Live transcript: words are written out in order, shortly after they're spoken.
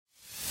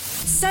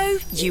So,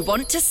 you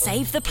want to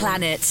save the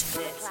planet.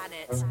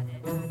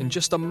 In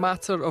just a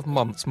matter of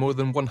months, more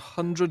than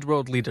 100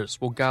 world leaders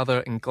will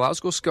gather in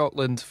Glasgow,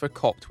 Scotland for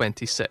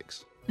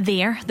COP26.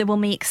 There, they will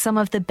make some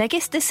of the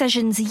biggest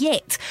decisions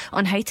yet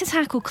on how to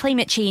tackle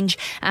climate change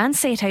and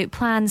set out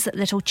plans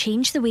that'll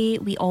change the way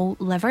we all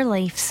live our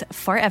lives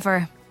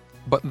forever.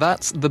 But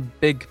that's the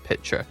big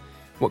picture.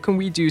 What can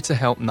we do to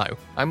help now?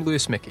 I'm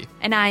Lewis Mickey.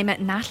 And I'm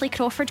Natalie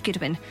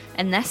Crawford-Goodwin,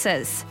 and this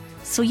is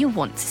So You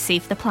Want to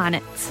Save the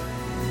Planet.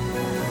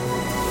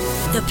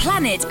 The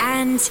planet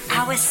and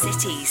our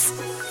cities.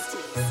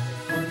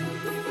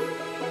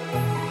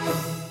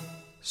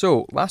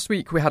 So, last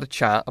week we had a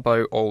chat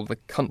about all the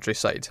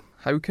countryside.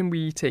 How can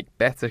we take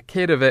better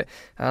care of it,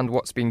 and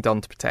what's being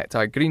done to protect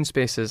our green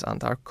spaces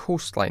and our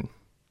coastline?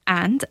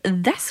 And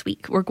this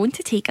week we're going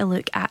to take a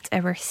look at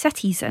our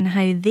cities and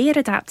how they're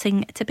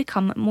adapting to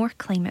become more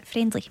climate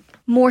friendly.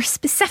 More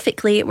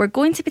specifically, we're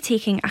going to be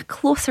taking a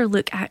closer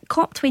look at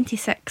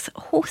COP26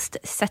 host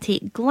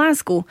city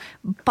Glasgow,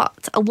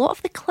 but a lot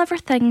of the clever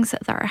things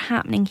that are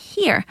happening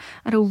here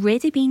are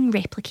already being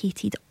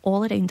replicated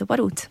all around the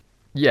world.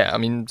 Yeah, I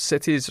mean,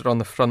 cities are on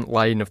the front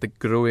line of the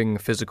growing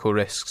physical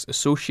risks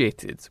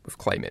associated with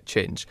climate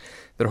change.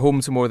 They're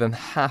home to more than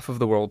half of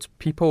the world's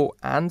people,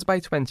 and by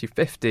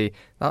 2050,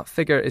 that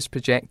figure is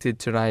projected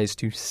to rise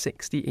to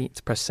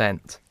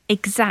 68%.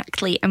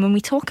 Exactly, and when we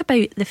talk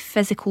about the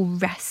physical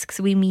risks,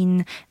 we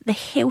mean the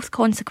health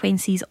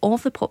consequences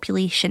of the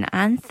population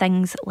and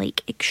things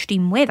like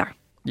extreme weather.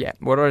 Yeah,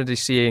 we're already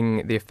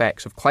seeing the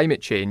effects of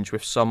climate change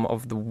with some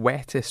of the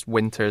wettest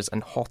winters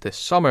and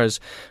hottest summers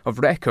of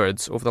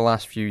records over the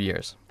last few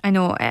years. I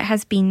know, it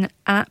has been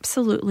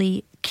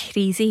absolutely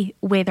crazy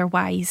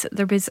weather-wise.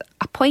 There was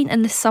a point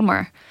in the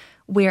summer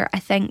where I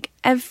think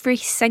every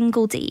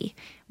single day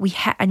we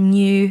hit a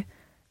new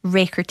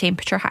record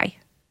temperature high.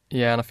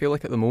 Yeah, and I feel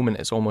like at the moment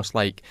it's almost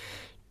like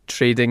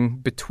trading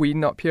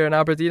between up here in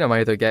Aberdeen. I'm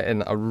either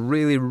getting a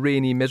really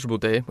rainy, miserable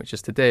day, which is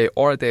today,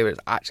 or a day where it's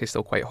actually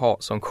still quite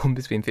hot. So I'm going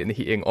between putting the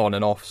heating on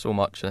and off so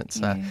much, and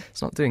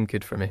it's not doing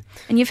good for me.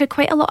 And you've had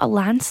quite a lot of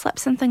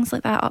landslips and things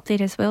like that up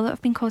there as well that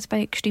have been caused by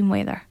extreme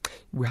weather.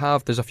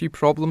 There's a few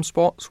problem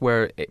spots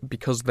where,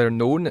 because they're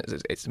known,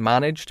 it's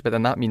managed, but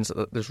then that means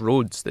that there's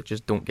roads that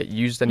just don't get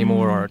used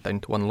anymore or are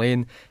down to one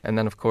lane. And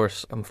then, of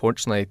course,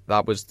 unfortunately,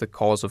 that was the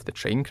cause of the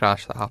train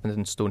crash that happened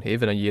in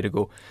Stonehaven a year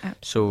ago.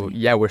 Absolutely. So,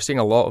 yeah, we're seeing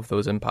a lot of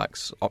those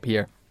impacts up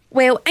here.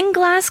 Well, in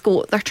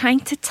Glasgow, they're trying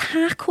to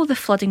tackle the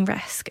flooding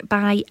risk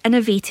by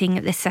innovating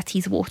the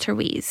city's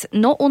waterways.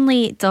 Not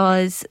only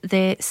does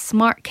the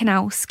Smart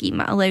Canal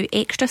scheme allow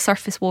extra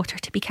surface water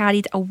to be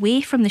carried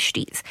away from the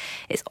streets,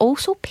 it's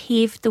also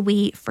paved the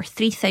way for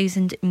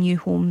 3,000 new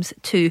homes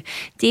too.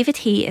 David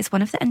Hay is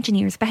one of the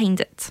engineers behind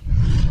it.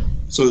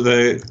 So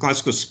the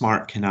Glasgow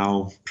Smart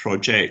Canal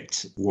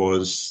project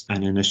was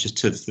an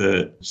initiative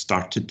that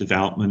started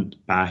development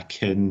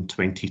back in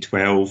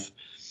 2012.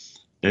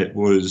 It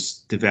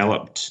was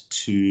developed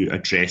to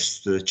address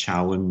the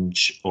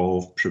challenge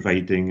of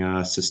providing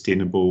a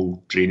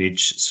sustainable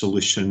drainage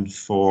solution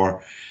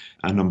for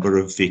a number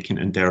of vacant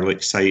and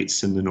derelict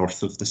sites in the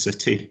north of the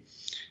city.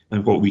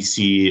 And what we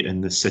see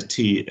in the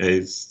city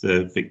is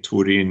the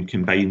Victorian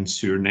combined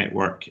sewer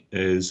network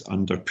is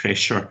under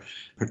pressure,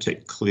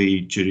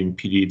 particularly during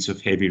periods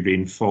of heavy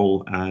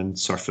rainfall and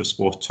surface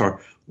water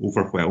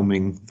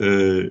overwhelming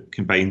the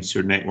combined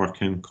sewer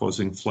network and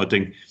causing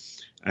flooding.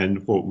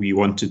 And what we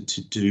wanted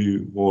to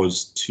do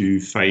was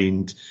to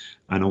find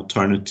an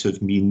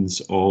alternative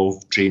means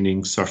of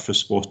draining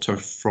surface water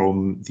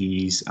from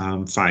these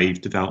 5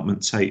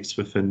 development sites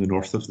within the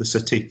north of the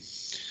city.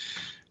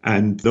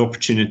 And the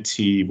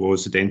opportunity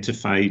was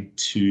identified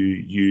to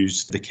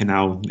use the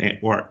canal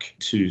network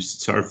to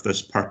serve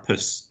this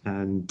purpose.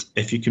 And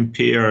if you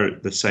compare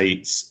the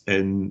sites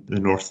in the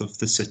north of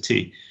the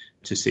city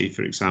to, say,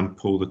 for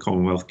example, the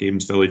Commonwealth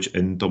Games Village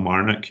in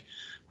Dalmarnock,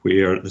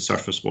 where the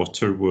surface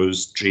water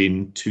was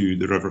drained to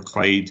the River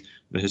Clyde,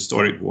 the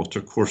historic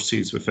water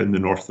courses within the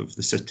north of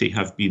the city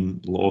have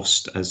been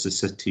lost as the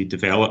city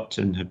developed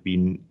and have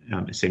been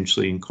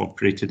essentially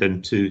incorporated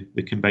into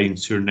the combined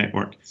sewer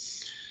network.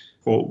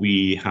 What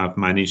we have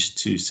managed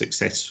to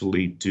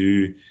successfully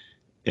do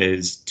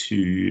is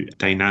to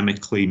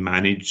dynamically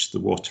manage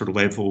the water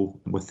level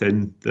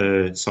within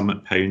the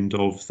summit pound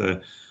of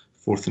the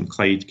Forth and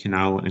Clyde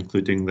Canal,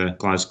 including the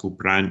Glasgow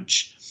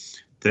branch.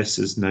 This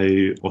is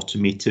now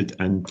automated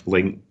and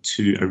linked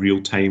to a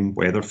real-time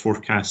weather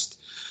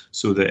forecast,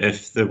 so that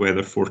if the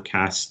weather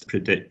forecast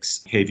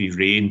predicts heavy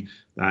rain,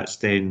 that's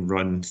then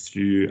run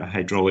through a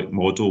hydraulic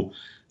model.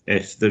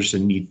 If there's a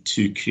need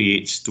to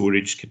create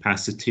storage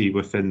capacity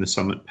within the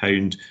summit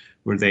pound,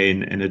 we're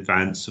then, in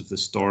advance of the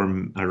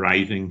storm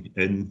arriving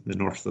in the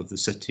north of the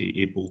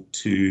city, able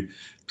to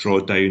draw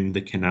down the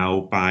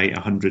canal by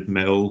 100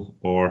 mil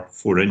or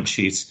 4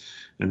 inches.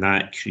 And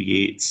that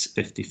creates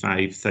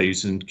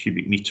 55,000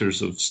 cubic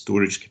metres of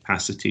storage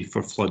capacity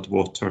for flood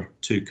water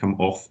to come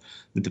off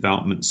the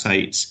development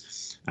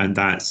sites. And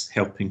that's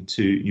helping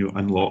to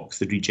unlock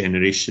the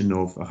regeneration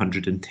of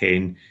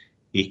 110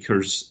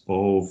 acres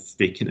of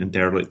vacant and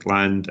derelict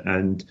land,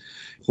 and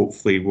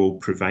hopefully will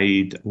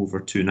provide over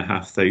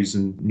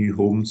 2,500 new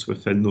homes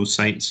within those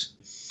sites.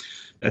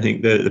 I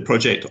think the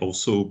project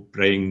also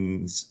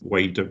brings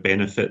wider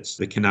benefits.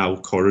 The canal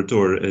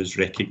corridor is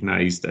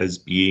recognised as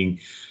being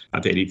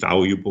a very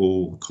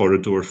valuable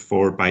corridor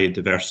for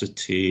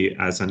biodiversity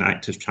as an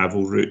active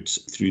travel route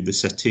through the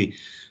city.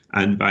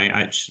 And by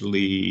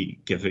actually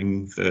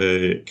giving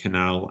the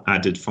canal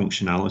added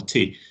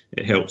functionality,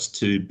 it helps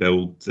to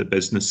build the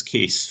business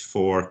case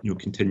for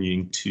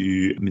continuing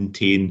to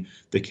maintain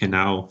the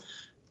canal.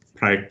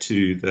 Prior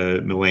to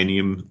the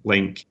Millennium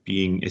Link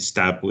being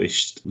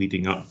established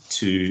leading up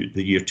to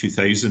the year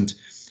 2000,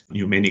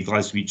 many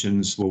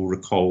Glaswegians will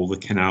recall the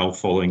canal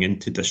falling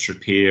into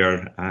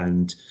disrepair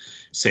and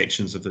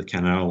sections of the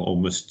canal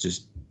almost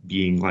just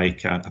being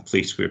like a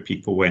place where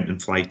people went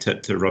and fly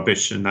tipped to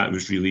rubbish, and that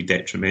was really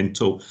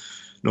detrimental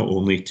not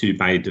only to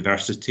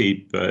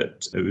biodiversity,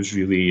 but it was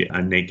really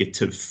a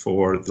negative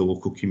for the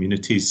local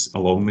communities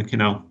along the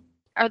canal.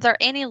 Are there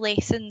any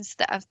lessons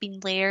that have been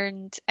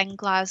learned in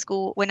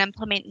Glasgow when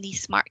implementing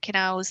these smart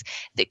canals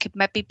that could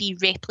maybe be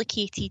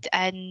replicated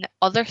in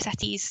other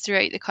cities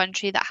throughout the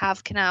country that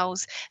have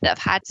canals that have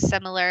had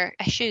similar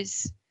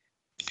issues?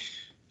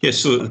 Yes,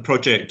 so the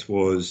project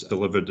was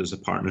delivered as a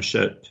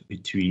partnership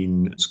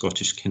between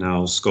Scottish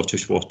Canals,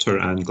 Scottish Water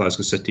and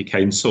Glasgow City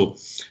Council.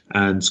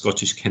 And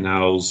Scottish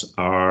Canals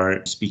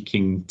are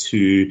speaking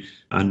to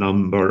a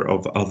number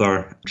of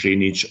other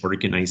drainage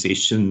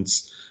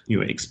organisations,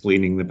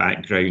 explaining the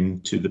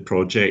background to the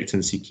project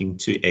and seeking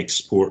to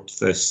export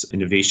this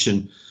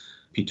innovation.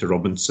 Peter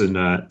Robinson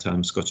at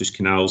Scottish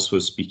Canals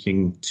was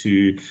speaking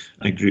to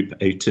a group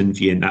out in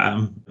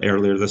Vietnam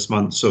earlier this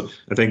month. So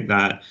I think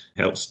that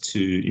helps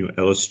to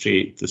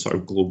illustrate the sort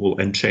of global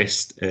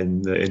interest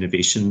in the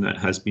innovation that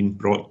has been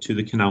brought to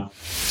the canal.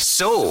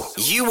 So,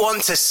 you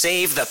want to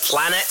save the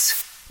planet?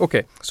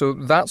 OK, so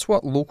that's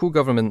what local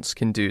governments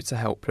can do to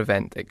help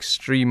prevent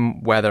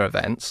extreme weather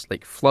events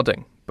like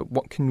flooding. But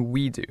what can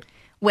we do?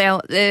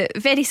 Well, the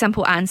very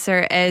simple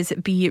answer is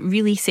be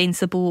really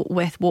sensible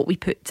with what we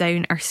put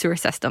down our sewer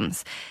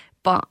systems.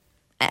 But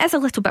it is a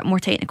little bit more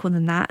technical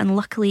than that, and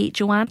luckily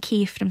Joanne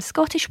Kay from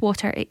Scottish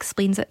Water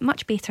explains it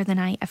much better than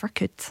I ever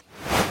could.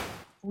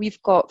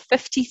 We've got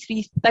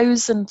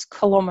 53,000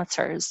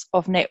 kilometres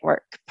of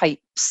network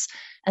pipes.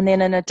 And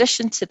then in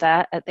addition to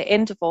that, at the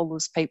end of all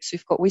those pipes,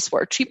 we've got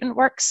wastewater treatment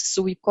works.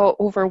 So we've got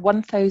over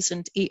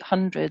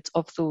 1,800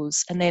 of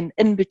those. And then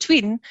in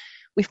between,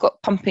 we've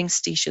got pumping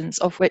stations,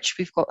 of which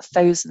we've got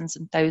thousands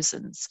and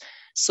thousands.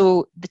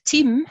 So the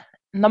team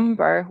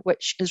number,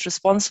 which is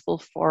responsible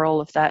for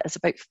all of that, is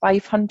about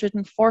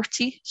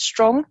 540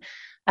 strong.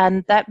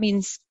 And that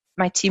means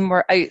my team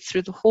were out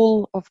through the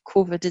whole of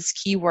COVID as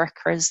key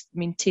workers,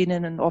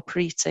 maintaining and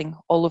operating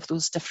all of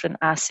those different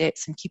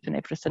assets and keeping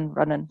everything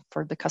running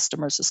for the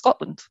customers of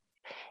Scotland.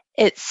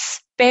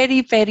 It's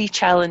very, very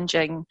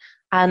challenging,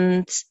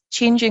 and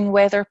changing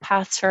weather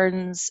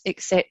patterns,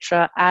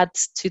 etc.,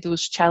 adds to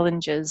those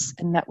challenges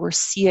in that we're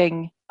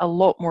seeing a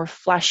lot more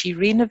flashy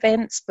rain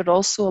events, but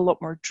also a lot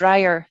more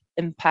drier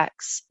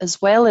impacts, as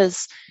well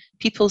as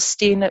people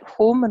staying at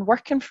home and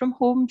working from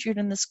home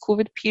during this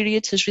COVID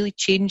period has really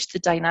changed the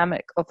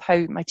dynamic of how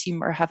my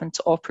team are having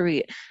to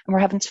operate. And we're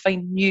having to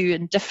find new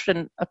and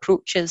different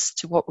approaches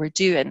to what we're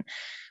doing.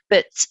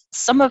 But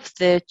some of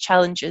the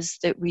challenges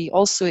that we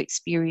also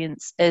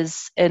experience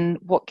is in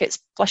what gets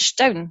flushed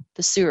down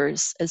the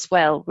sewers as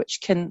well, which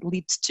can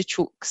lead to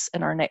chokes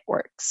in our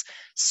networks.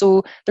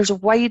 So there's a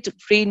wide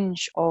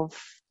range of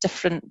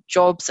different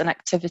jobs and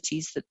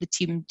activities that the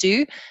team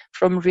do,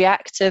 from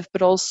reactive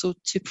but also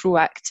to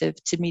proactive,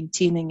 to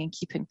maintaining and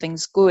keeping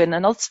things going,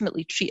 and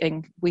ultimately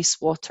treating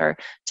wastewater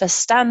to a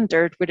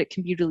standard where it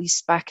can be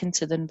released back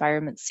into the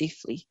environment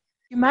safely.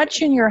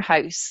 Imagine your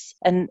house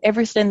and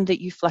everything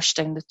that you flush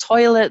down the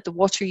toilet, the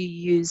water you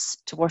use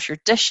to wash your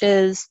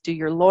dishes, do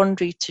your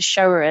laundry, to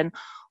shower in,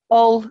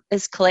 all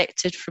is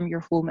collected from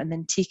your home and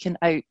then taken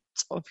out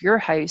of your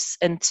house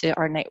into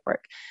our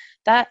network.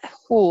 That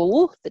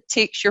hole that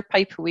takes your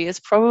pipe away is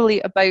probably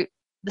about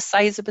the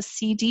size of a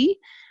CD,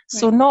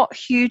 so not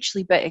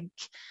hugely big.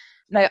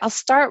 Now, I'll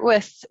start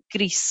with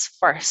grease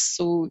first.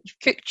 So you've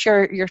cooked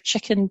your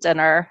chicken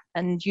dinner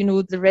and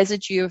the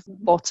residue of the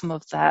bottom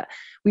of that.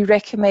 We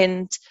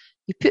recommend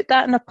you put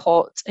that in a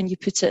pot and you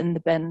put it in the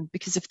bin,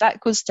 because if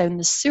that goes down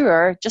the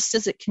sewer, just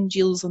as it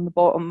congeals on the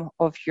bottom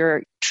of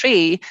your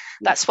tray,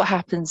 that's what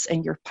happens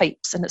in your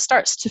pipes. And it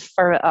starts to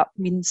fur it up,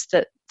 means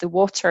that the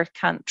water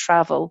can't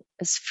travel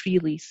as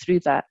freely through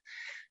that.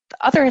 The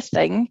other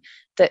thing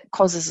that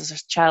causes us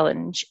a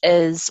challenge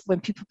is when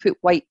people put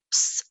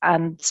wipes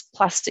and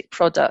plastic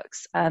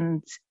products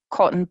and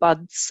cotton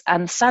buds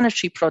and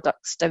sanitary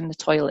products down the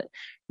toilet.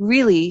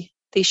 Really,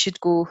 they should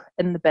go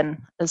in the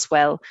bin as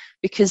well,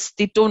 because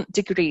they don't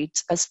degrade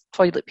as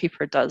toilet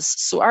paper does.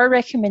 So our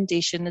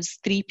recommendation is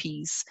 3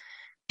 Ps: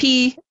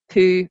 pee,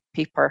 poo,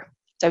 paper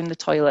down the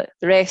toilet,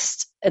 the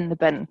rest in the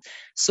bin.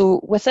 So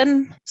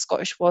within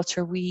Scottish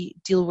Water, we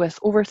deal with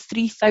over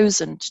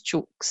 3,000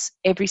 chokes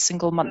every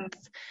single month.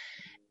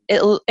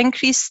 It'll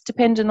increase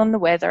depending on the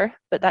weather,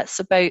 but that's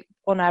about,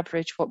 on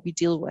average, what we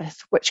deal with,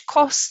 which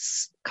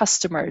costs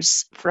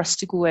customers for us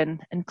to go in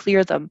and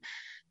clear them.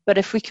 But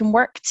if we can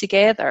work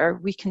together,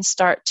 we can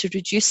start to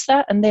reduce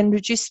that and then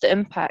reduce the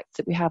impact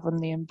that we have on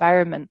the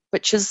environment,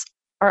 which is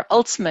our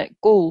ultimate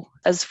goal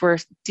as we're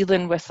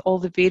dealing with all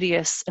the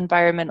various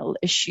environmental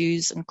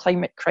issues and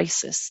climate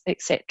crisis,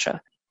 etc.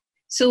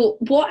 So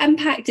what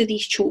impact do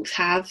these chokes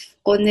have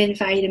on the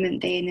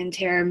environment then, in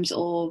terms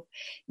of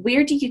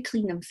where do you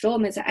clean them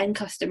from? Is it in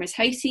customers'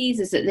 houses?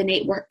 Is it the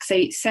networks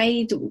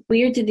outside?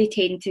 Where do they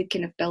tend to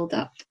kind of build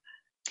up?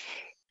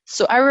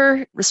 So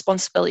our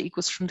responsibility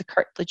goes from the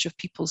curtilage of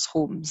people's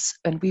homes,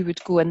 and we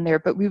would go in there,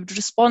 but we would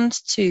respond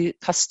to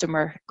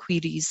customer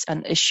queries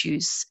and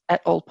issues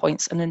at all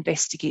points and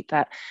investigate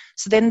that.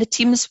 So then the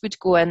teams would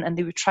go in and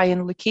they would try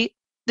and locate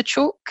the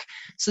choke.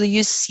 So they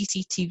use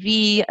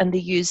CCTV and they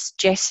use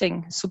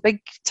jetting, so big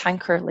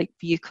tanker-like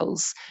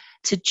vehicles,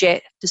 to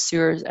jet the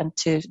sewers and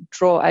to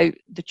draw out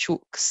the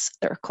chokes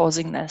that are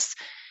causing this.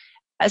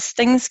 As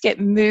things get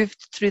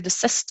moved through the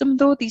system,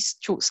 though, these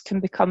chokes can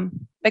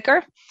become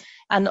bigger.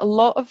 And a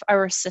lot of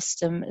our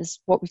system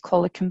is what we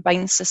call a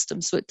combined system.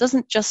 So it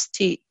doesn't just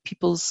take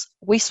people's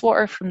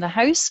wastewater from the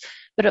house,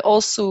 but it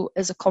also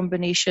is a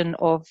combination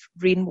of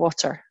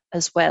rainwater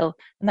as well.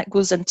 And that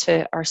goes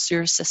into our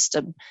sewer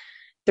system.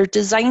 They're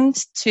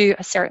designed to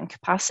a certain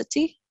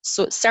capacity.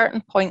 So at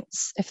certain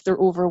points, if they're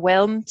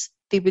overwhelmed,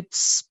 they would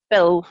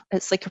spill.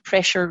 It's like a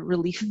pressure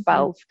relief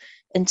valve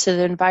into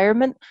the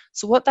environment.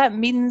 So what that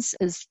means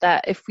is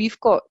that if we've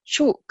got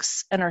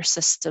chokes in our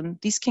system,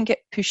 these can get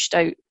pushed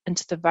out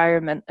into the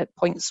environment at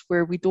points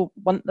where we don't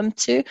want them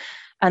to.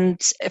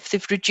 And if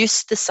they've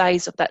reduced the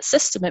size of that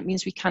system, it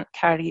means we can't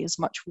carry as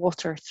much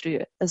water through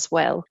it as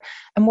well.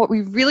 And what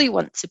we really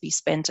want to be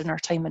spending our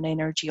time and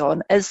energy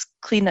on is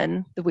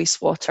cleaning the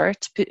wastewater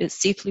to put it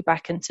safely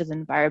back into the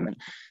environment,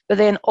 but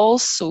then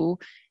also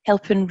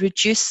helping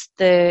reduce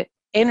the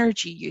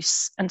energy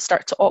use and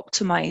start to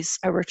optimise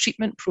our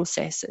treatment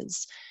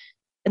processes.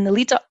 In the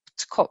lead up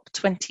to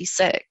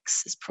COP26,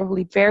 it's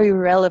probably very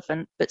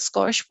relevant, but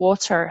Scottish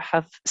Water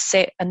have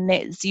set a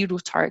net zero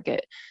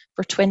target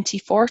for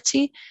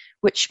 2040,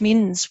 which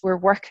means we're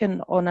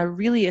working on a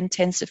really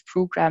intensive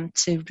programme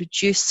to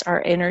reduce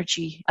our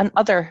energy and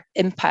other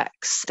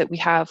impacts that we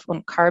have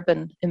on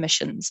carbon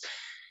emissions.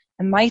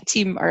 And my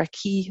team are a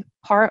key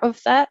part of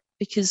that,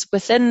 because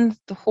within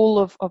the whole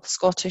of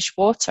Scottish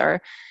Water,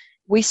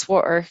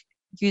 wastewater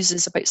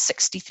uses about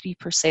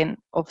 63%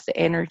 of the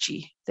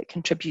energy that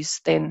contributes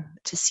then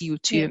to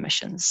CO2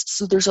 emissions.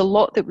 So there's a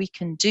lot that we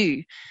can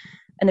do.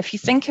 And if you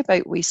think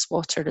about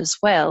wastewater as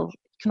well,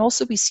 it can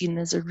also be seen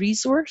as a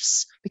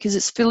resource because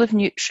it's full of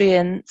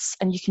nutrients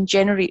and you can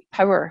generate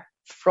power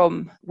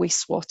from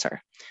wastewater.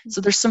 So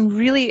there's some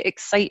really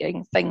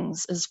exciting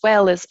things, as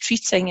well as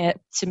treating it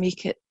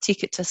to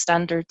take it to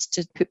standards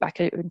to put back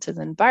out into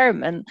the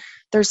environment.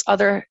 There's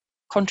other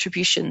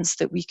contributions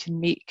that we can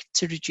make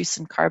to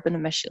reducing carbon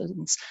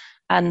emissions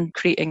and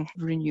creating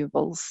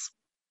renewables.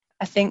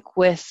 I think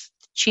with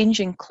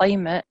changing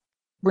climate,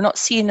 we're not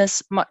seeing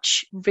as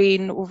much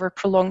rain over a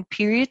prolonged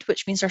period,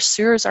 which means our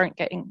sewers aren't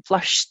getting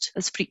flushed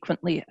as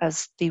frequently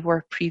as they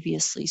were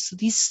previously. So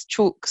these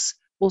chokes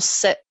will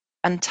sit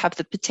and have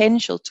the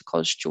potential to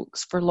cause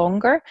chokes for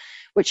longer,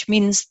 which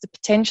means the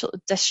potential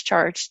of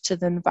discharge to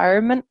the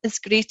environment is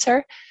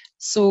greater.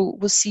 So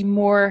we'll see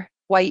more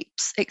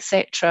wipes,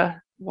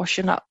 etc.,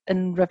 washing up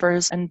in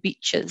rivers and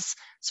beaches.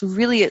 So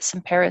really it's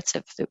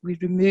imperative that we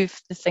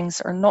remove the things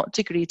that are not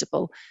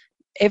degradable.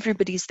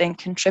 Everybody's then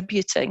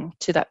contributing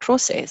to that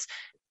process.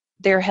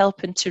 They're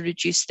helping to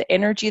reduce the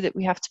energy that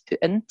we have to put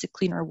in to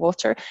clean our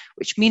water,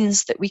 which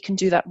means that we can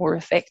do that more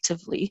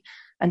effectively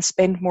and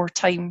spend more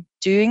time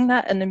doing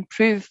that and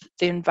improve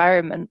the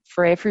environment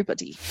for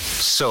everybody.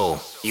 So,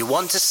 you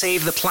want to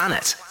save the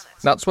planet?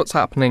 That's what's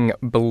happening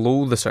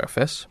below the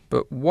surface,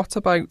 but what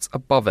about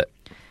above it?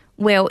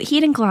 Well,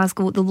 here in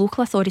Glasgow, the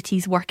local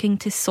authorities working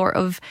to sort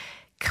of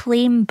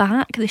claim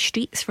back the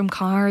streets from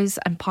cars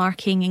and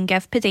parking and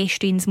give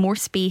pedestrians more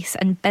space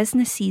and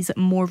businesses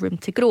more room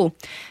to grow.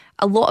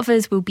 A lot of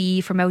us will be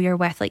familiar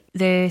with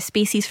the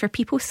Spaces for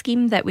People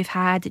scheme that we've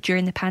had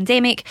during the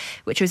pandemic,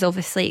 which was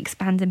obviously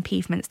expanding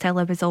pavements to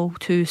allow us all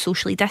to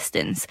socially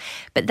distance.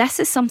 But this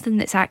is something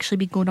that's actually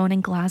been going on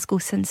in Glasgow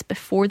since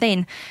before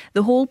then.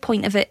 The whole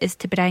point of it is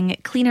to bring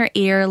cleaner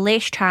air,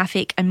 less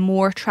traffic and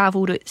more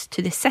travel routes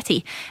to the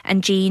city.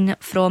 And Jane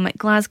from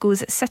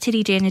Glasgow's City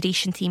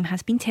Regeneration team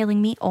has been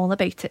telling me all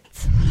about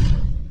it.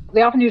 The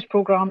Avenues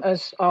programme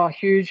is a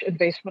huge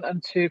investment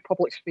into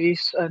public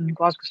space in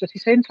Glasgow city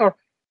centre.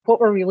 What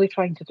we're really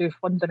trying to do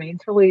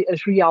fundamentally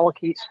is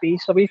reallocate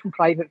space away from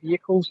private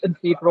vehicles in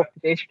favour of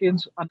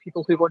pedestrians and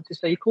people who want to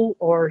cycle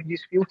or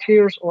use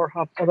wheelchairs or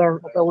have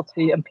other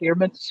mobility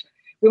impairments.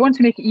 We want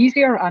to make it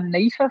easier and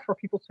nicer for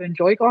people to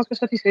enjoy Glasgow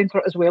city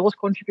centre, as well as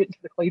contributing to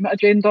the climate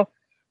agenda.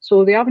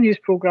 So the Avenues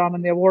programme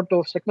and the award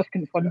of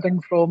significant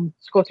funding from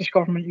Scottish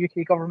Government,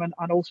 UK Government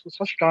and also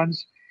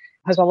Sustrans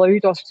has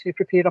allowed us to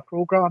prepare a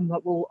programme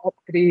that will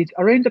upgrade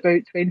around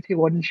about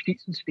 21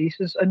 streets and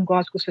spaces in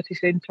Glasgow city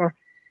centre,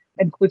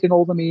 including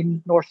all the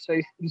main north,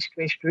 south, east,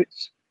 west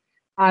routes.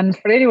 And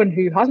for anyone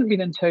who hasn't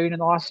been in town in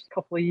the last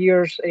couple of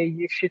years,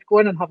 you should go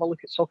in and have a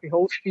look at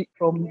Sauchiehall Street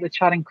from the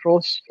Charing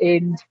Cross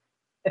end.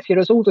 If you're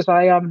as old as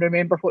I am and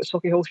remember what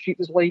Sauchiehall Street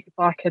was like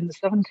back in the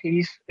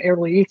 70s,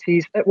 early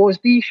 80s, it was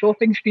the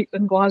shopping street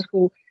in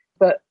Glasgow.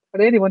 But for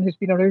anyone who's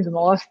been around in the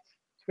last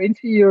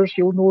 20 years,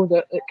 you'll know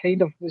that it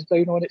kind of was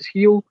down on its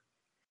heel.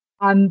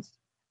 And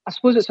I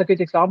suppose it's a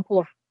good example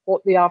of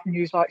what the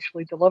Avenues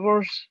actually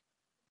delivers.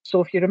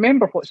 So if you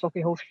remember what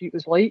Sauchiehall Street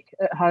was like,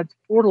 it had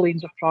 4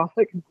 lanes of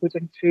traffic,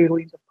 including 2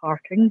 lanes of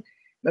parking.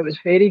 It was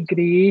very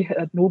grey, it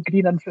had no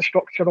green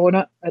infrastructure on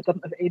it. It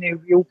didn't have any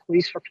real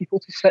place for people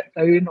to sit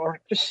down or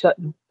just sit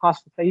and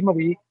pass the time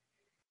away.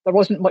 There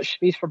wasn't much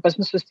space for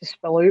businesses to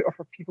spill out or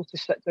for people to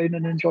sit down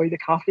and enjoy the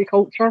cafe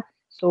culture.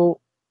 So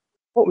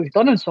what we've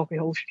done in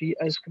Sauchiehall Street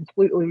is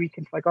completely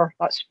reconfigure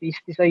that space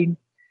design.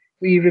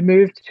 We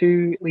removed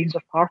 2 lanes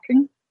of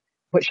parking,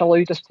 which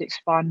allowed us to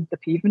expand the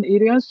pavement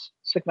areas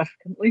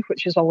significantly,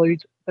 which has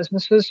allowed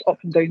businesses up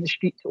and down the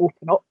street to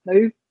open up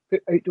now,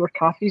 put outdoor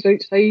cafes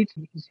outside.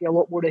 You can see a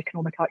lot more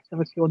economic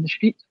activity on the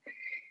street.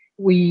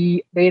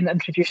 We then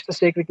introduced a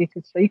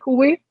segregated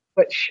cycleway,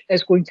 which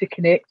is going to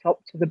connect up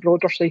to the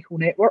broader cycle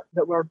network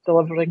that we're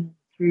delivering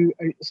throughout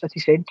the city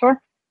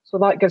centre. So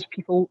that gives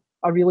people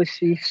a really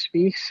safe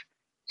space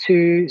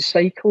to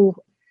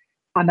cycle.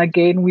 And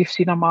again, we've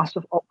seen a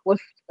massive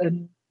uplift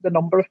in the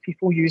number of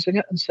people using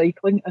it and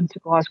cycling into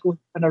Glasgow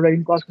and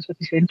around Glasgow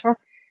city centre.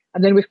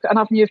 And then we've got an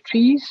avenue of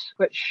trees,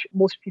 which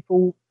most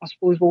people, I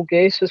suppose, will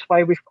guess is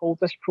why we've called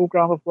this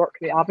programme of work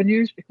the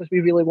Avenues, because we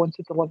really want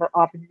to deliver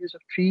avenues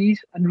of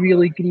trees and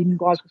really green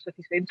Glasgow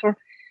city centre.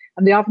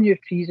 And the avenue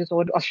of trees is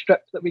on a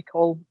strip that we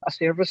call a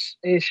service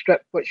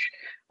strip, which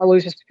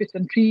allows us to put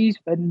in trees,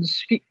 bins,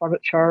 street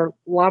furniture,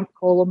 lamp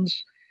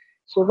columns.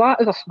 So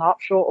that is a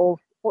snapshot of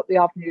what the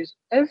Avenues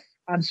is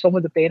and some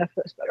of the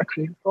benefits that are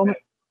accruing from it.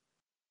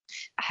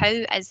 How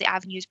is the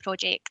Avenues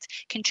project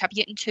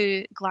contributing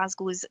to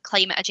Glasgow's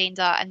climate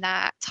agenda and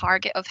that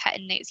target of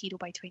hitting net zero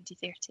by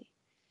 2030?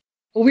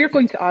 Well, we're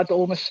going to add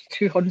almost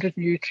 200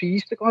 new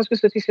trees to Glasgow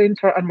city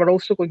centre, and we're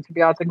also going to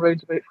be adding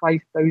around about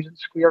 5,000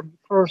 square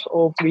metres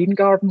of rain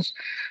gardens.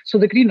 So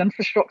the green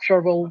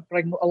infrastructure will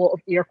bring a lot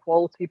of air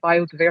quality,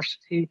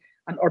 biodiversity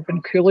and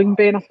urban cooling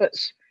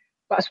benefits.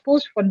 But I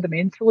suppose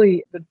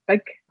fundamentally, the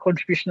big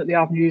contribution that the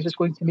Avenues is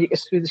going to make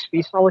is through the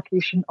space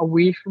allocation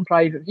away from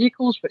private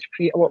vehicles, which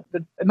create a lot of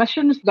the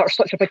emissions that are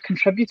such a big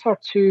contributor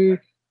to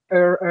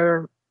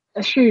our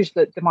issues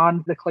that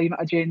demand the climate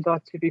agenda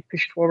to be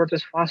pushed forward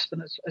as fast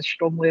and as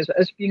strongly as it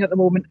is being at the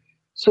moment.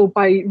 So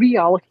by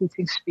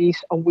reallocating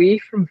space away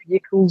from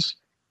vehicles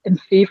in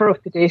favour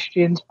of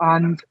pedestrians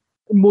and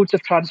modes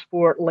of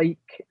transport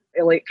like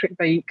electric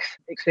bikes,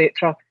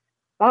 etc.,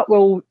 that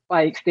will,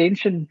 by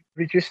extension,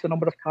 reduce the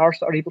number of cars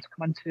that are able to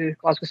come into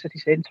Glasgow city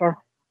centre,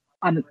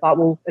 and that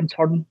will, in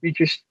turn,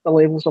 reduce the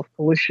levels of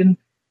pollution.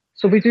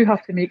 So we do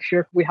have to make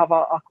sure we have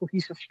a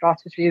cohesive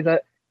strategy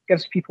that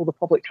gives people the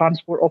public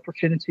transport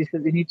opportunities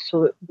that they need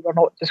so that they're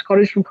not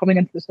discouraged from coming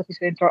into the city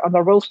centre. And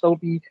there will still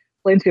be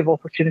plenty of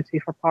opportunity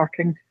for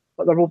parking,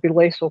 but there will be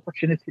less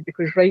opportunity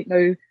because right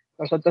now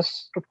there's a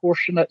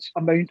disproportionate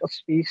amount of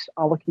space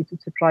allocated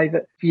to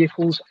private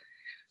vehicles.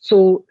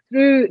 So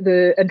through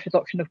the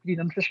introduction of green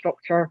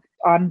infrastructure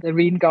and the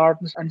rain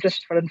gardens, and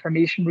just for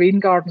information, rain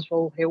gardens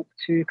will help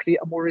to create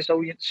a more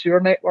resilient sewer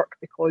network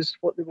because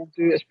what they will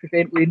do is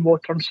prevent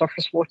rainwater and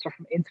surface water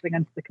from entering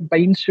into the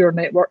combined sewer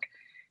network,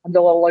 and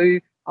they'll allow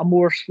a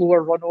more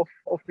slower runoff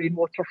of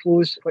rainwater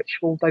flows, which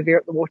will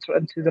divert the water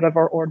into the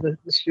river or the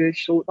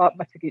sewage. So that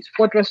mitigates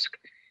flood risk.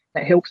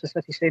 It helps the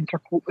city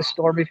centre cope with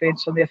storm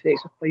events and the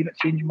effects of climate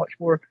change much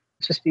more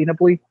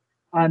sustainably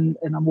and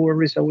in a more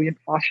resilient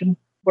fashion.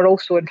 We're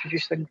also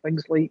introducing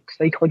things like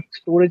cycling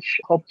storage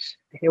hubs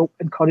to help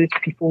encourage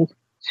people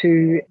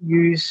to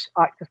use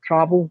active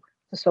travel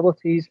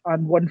facilities.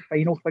 And one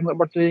final thing that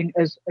we're doing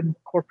is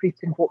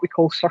incorporating what we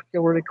call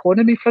circular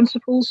economy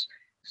principles.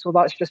 So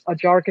that's just a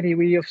jargony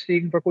way of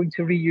saying we're going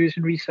to reuse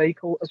and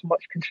recycle as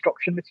much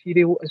construction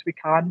material as we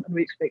can, and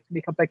we expect to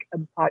make a big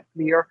impact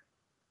there.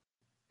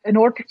 In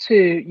order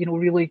to,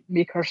 really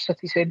make our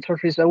city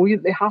centres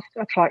resilient, they have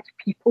to attract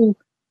people.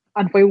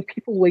 And while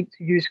people like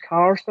to use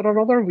cars, there are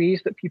other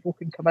ways that people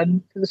can come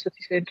into the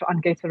city centre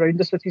and get around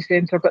the city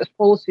centre. But as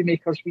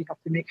policymakers, we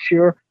have to make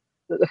sure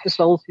that the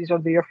facilities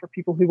are there for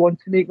people who want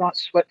to make that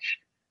switch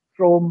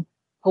from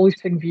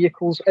polluting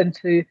vehicles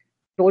into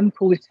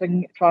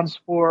non-polluting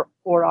transport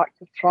or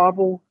active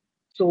travel.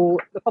 So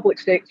the public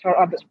sector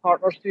and its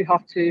partners do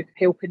have to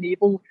help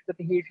enable the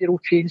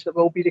behavioural change that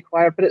will be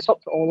required. But it's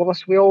up to all of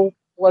us. We all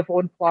live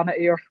on planet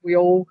Earth. We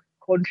all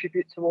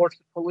contribute towards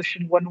the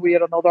pollution one way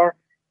or another.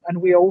 And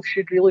we all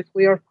should really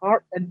play our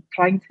part in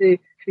trying to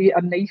create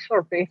a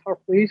nicer, better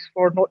place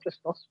for not just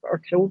us, but our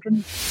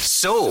children.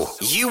 So,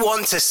 you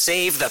want to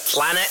save the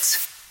planet?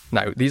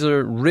 Now, these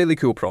are really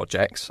cool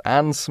projects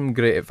and some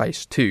great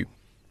advice too.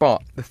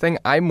 But the thing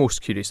I'm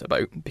most curious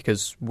about,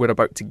 because we're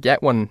about to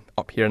get one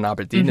up here in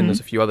Aberdeen and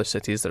there's a few other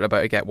cities that are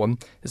about to get one,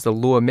 is the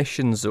low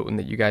emission zone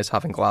that you guys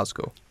have in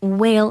Glasgow.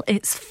 Well,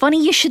 it's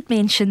funny you should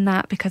mention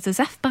that, because as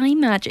if by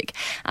magic,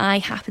 I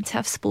happen to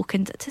have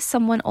spoken to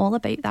someone all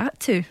about that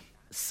too.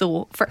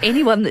 So, for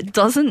anyone that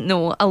doesn't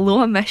know, a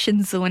low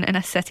emission zone in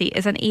a city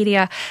is an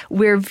area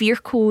where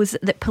vehicles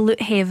that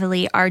pollute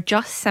heavily are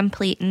just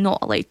simply not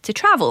allowed to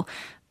travel.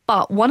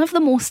 But one of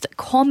the most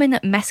common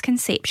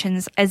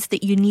misconceptions is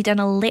that you need an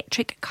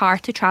electric car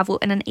to travel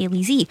in an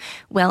LEZ.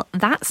 Well,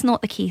 that's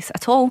not the case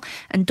at all,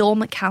 and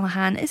Dom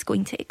Callaghan is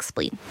going to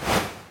explain.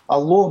 A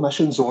low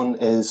emission zone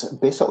is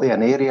basically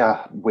an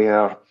area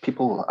where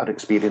people are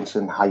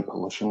experiencing high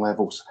pollution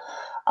levels.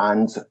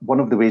 And one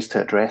of the ways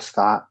to address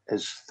that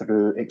is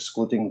through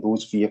excluding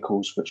those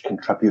vehicles which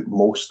contribute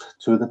most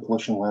to the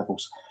pollution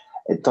levels.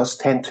 It does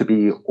tend to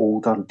be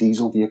older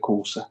diesel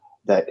vehicles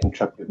that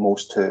contribute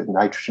most to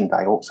nitrogen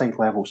dioxide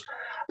levels.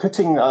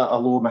 Putting a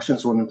low emission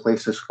zone in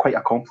place is quite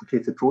a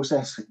complicated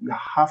process. You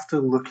have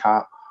to look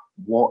at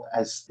what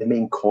is the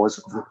main cause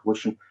of the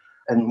pollution.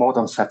 In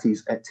modern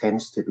cities, it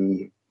tends to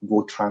be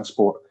road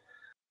transport.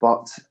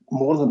 But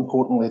more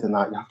importantly than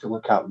that, you have to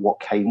look at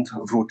what kind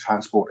of road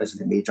transport is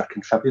the major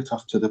contributor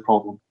to the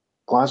problem.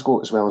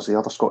 Glasgow, as well as the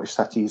other Scottish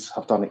cities,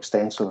 have done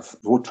extensive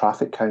road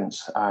traffic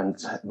counts and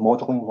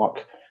modelling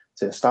work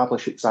to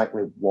establish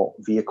exactly what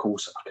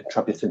vehicles are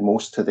contributing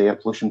most to the air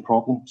pollution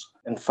problems,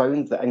 and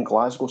found that in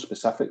Glasgow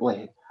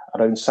specifically,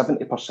 around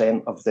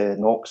 70% of the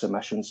NOx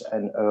emissions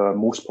in our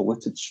most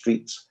polluted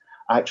streets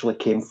actually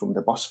came from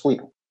the bus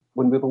fleet.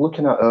 When we were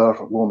looking at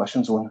our low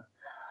emission zone,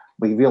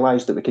 we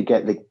realised that we could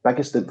get the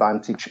biggest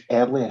advantage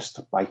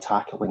earliest by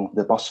tackling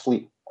the bus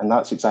fleet, and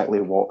that's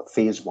exactly what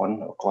Phase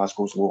 1 of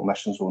Glasgow's low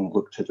emission zone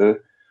looked to do.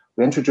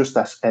 We introduced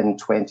this in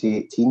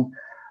 2018,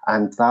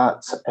 and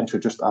that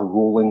introduced a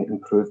rolling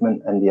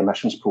improvement in the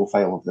emissions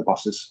profile of the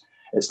buses.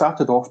 It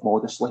started off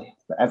modestly,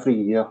 but every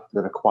year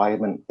the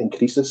requirement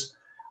increases,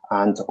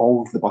 and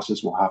all of the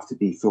buses will have to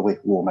be fully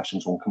low emission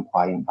zone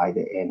compliant by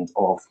the end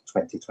of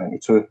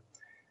 2022.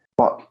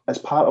 But as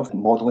part of the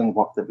modelling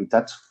work that we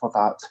did for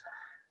that,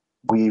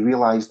 we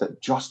realised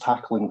that just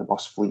tackling the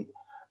bus fleet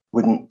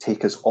wouldn't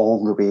take us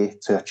all the way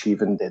to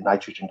achieving the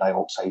nitrogen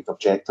dioxide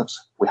objectives.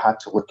 We had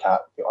to look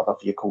at the other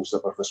vehicles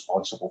that were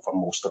responsible for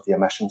most of the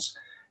emissions,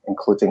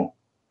 including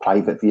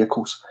private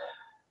vehicles.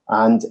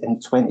 And in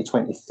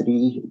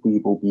 2023, we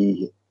will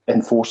be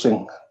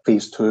enforcing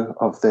Phase 2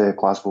 of the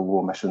Glasgow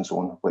Low Emission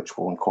Zone, which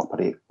will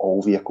incorporate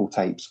all vehicle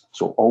types.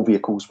 So all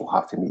vehicles will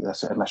have to meet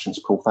this emissions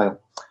profile.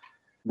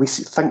 We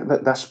think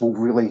that this will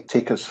really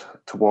take us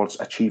towards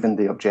achieving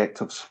the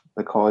objectives,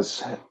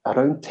 because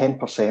around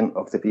 10%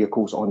 of the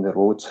vehicles on the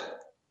road,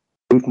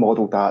 we've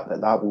modelled that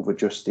will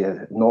reduce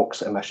the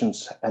NOx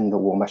emissions in the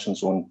low emission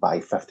zone by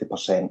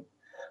 50%.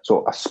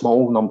 So a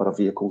small number of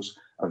vehicles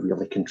are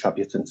really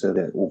contributing to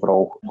the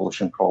overall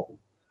pollution problem.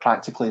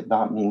 Practically,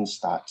 that means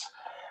that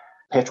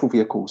petrol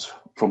vehicles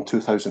from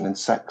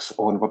 2006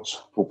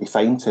 onwards will be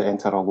fine to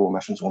enter a low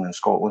emission zone in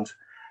Scotland,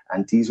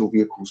 and diesel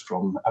vehicles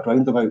from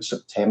around about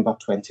September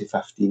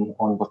 2015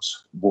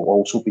 onwards will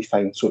also be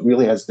fine. So it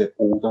really is the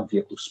older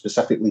vehicles,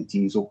 specifically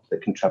diesel,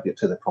 that contribute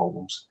to the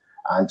problems.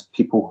 And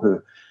people who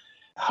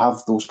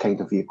have those kind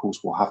of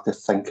vehicles will have to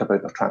think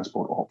about their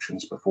transport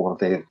options before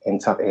they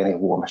enter any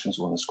low emission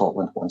zone in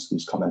Scotland once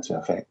these come into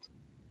effect.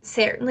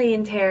 Certainly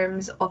in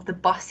terms of the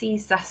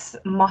buses, this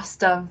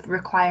must have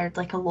required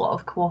a lot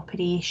of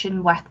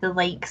cooperation with the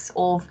likes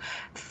of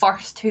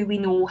First, who we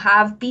know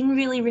have been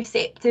really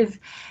receptive.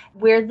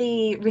 Were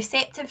they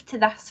receptive to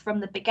this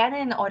from the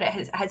beginning, or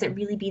has it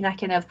really been a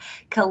kind of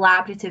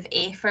collaborative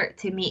effort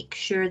to make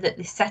sure that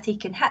the city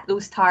can hit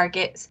those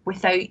targets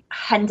without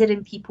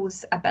hindering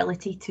people's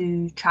ability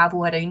to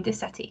travel around the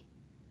city?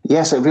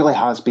 Yes, it really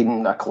has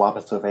been a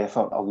collaborative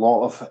effort. A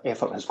lot of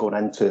effort has gone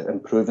into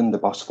improving the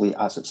bus fleet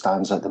as it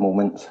stands at the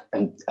moment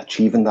and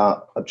achieving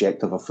that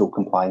objective of full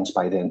compliance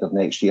by the end of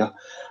next year.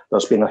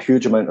 There's been a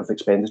huge amount of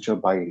expenditure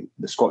by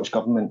the Scottish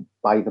Government,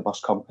 by the bus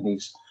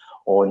companies,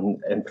 on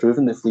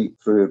improving the fleet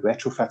through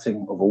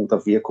retrofitting of older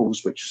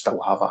vehicles which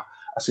still have a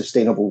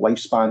sustainable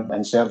lifespan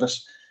in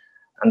service.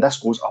 And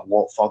this goes a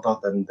lot further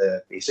than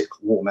the basic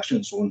low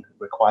emission zone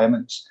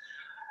requirements.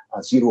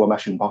 A zero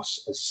emission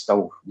bus is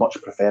still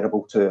much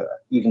preferable to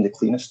even the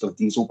cleanest of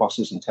diesel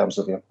buses in terms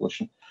of air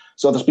pollution.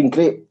 So there's been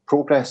great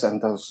progress,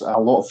 and there's a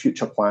lot of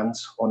future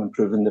plans on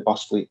improving the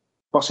bus fleet.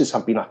 Buses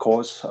have been a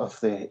cause of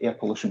the air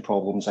pollution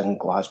problems in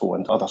Glasgow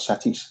and other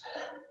cities.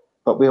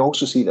 But we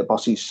also see that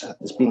buses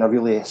has been a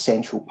really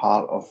essential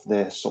part of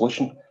the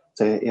solution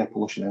to air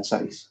pollution in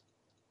cities.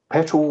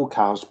 Petrol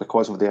cars,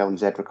 because of the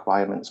LEZ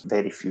requirements,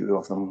 very few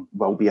of them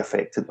will be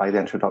affected by the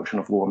introduction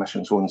of low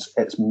emission zones.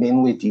 It's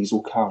mainly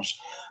diesel cars,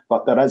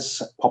 but there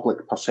is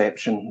public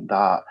perception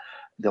that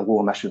the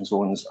low emission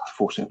zones are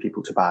forcing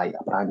people to buy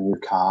a brand new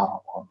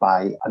car or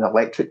buy an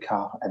electric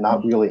car, and that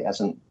really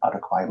isn't a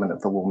requirement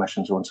of the low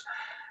emission zones.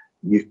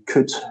 You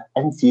could,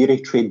 in theory,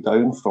 trade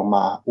down from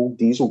an old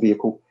diesel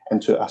vehicle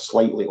into a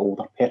slightly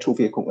older petrol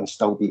vehicle and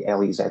still be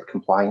LEZ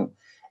compliant.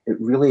 it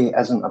really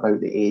isn't about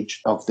the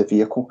age of the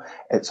vehicle,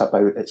 it's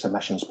about its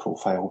emissions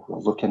profile. We're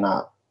looking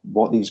at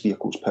what these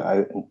vehicles put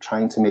out and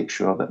trying to make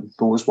sure that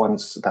those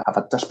ones that have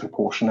a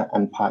disproportionate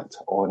impact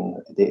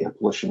on the air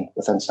pollution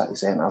within city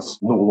centres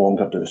no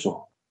longer do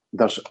so.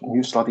 There's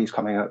new studies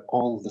coming out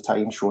all the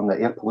time showing that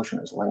air pollution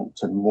is linked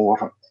to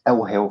more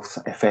ill health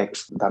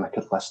effects than I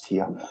could list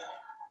here.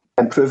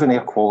 Improving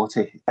air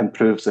quality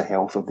improves the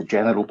health of the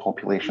general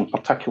population,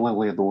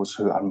 particularly those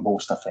who are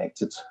most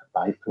affected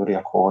by poor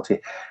air quality,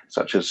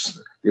 such as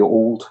the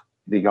old,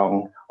 the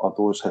young, or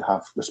those who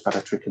have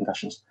respiratory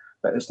conditions.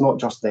 But it's not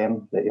just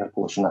them that air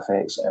pollution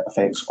affects, it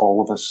affects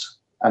all of us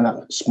in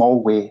a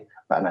small way,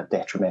 but in a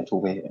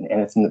detrimental way. And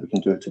anything that we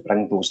can do to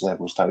bring those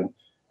levels down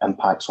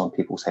impacts on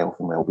people's health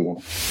and well-being.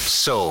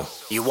 So,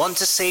 you want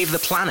to save the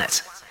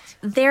planet?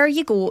 There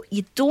you go.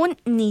 You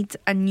don't need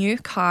a new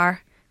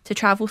car to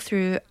travel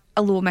through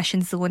a low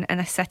emission zone in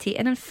a city.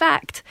 And in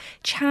fact,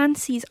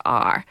 chances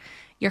are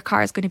your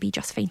car is going to be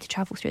just fine to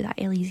travel through that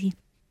LEZ.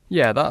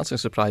 Yeah, that actually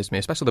surprised me,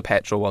 especially the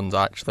petrol ones,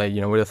 actually.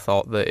 You know, I would have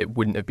thought that it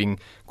wouldn't have been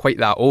quite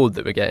that old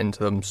that we get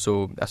into them.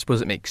 So I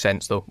suppose it makes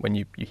sense, though, when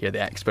you hear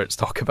the experts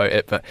talk about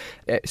it. But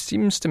it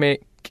seems to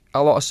make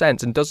a lot of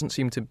sense and doesn't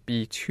seem to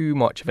be too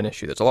much of an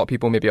issue. There's a lot of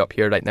people maybe up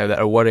here right now that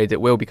are worried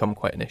it will become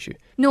quite an issue.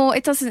 No,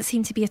 it doesn't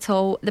seem to be at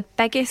all. The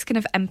biggest kind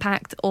of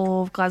impact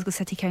of Glasgow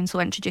City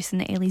Council introducing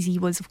the LEZ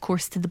was, of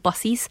course, to the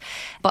buses.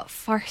 But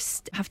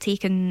First have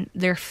taken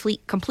their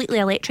fleet completely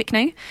electric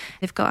now.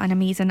 They've got an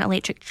amazing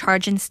electric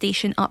charging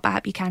station up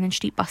at Buchanan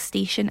Street bus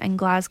station in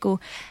Glasgow.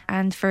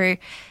 And for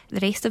the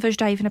rest of us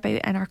driving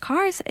about in our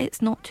cars,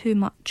 it's not too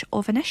much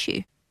of an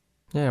issue.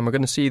 Yeah, and we're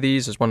going to see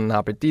these. There's one in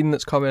Aberdeen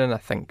that's coming, I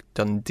think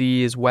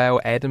Dundee as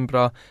well,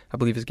 Edinburgh I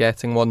believe is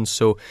getting one,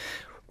 so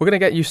we're going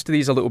to get used to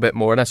these a little bit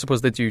more, and I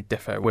suppose they do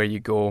differ where you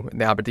go.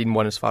 The Aberdeen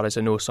one, as far as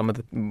I know, some of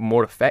the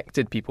more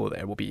affected people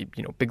there will be,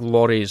 you know, big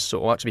lorries, so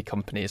it'll actually be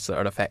companies that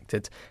are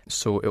affected,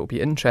 so it'll be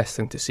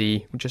interesting to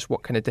see just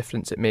what kind of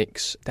difference it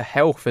makes to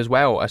health as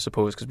well, I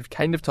suppose, because we've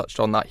kind of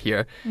touched on that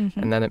here,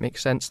 and then it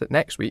makes sense that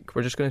next week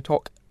we're just going to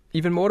talk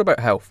even more about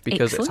health,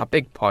 because Excellent. It's a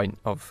big point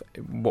of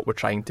what we're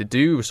trying to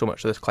do with so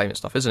much of this climate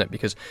stuff, isn't it?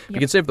 Because we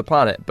can save the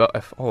planet, but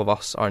if all of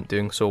us aren't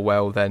doing so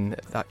well, then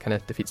that kind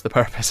of defeats the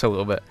purpose a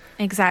little bit.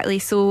 Exactly.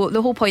 So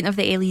the whole point of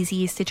the LEZ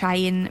is to try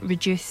and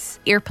reduce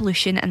air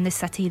pollution in the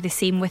city, the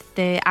same with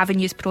the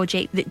Avenues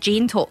project that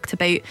Jane talked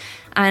about.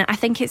 And I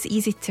think it's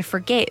easy to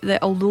forget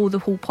that although the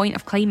whole point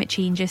of climate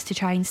change is to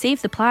try and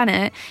save the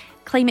planet,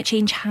 climate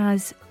change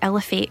has ill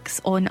effects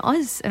on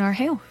us and our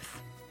health.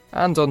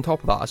 And on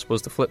top of that, I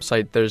suppose the flip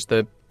side, there's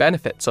the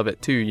benefits of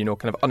it too, you know,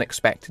 kind of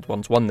unexpected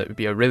ones. One that would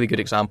be a really good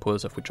example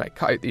is if we try to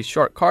cut out these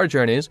short car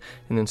journeys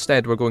and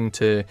instead we're going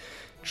to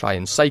try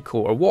and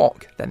cycle or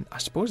walk, then I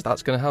suppose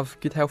that's going to have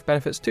good health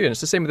benefits too. And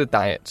it's the same with the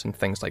diets and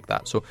things like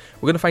that. So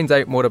we're going to find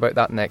out more about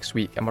that next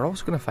week, and we're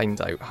also going to find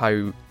out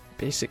how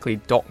basically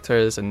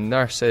doctors and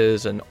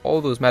nurses and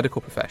all those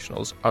medical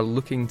professionals are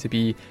looking to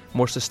be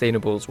more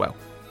sustainable as well.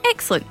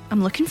 Excellent.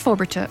 I'm looking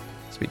forward to it.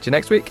 Speak to you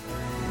next week.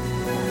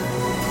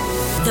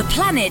 The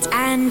planet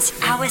and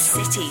our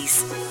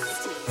cities.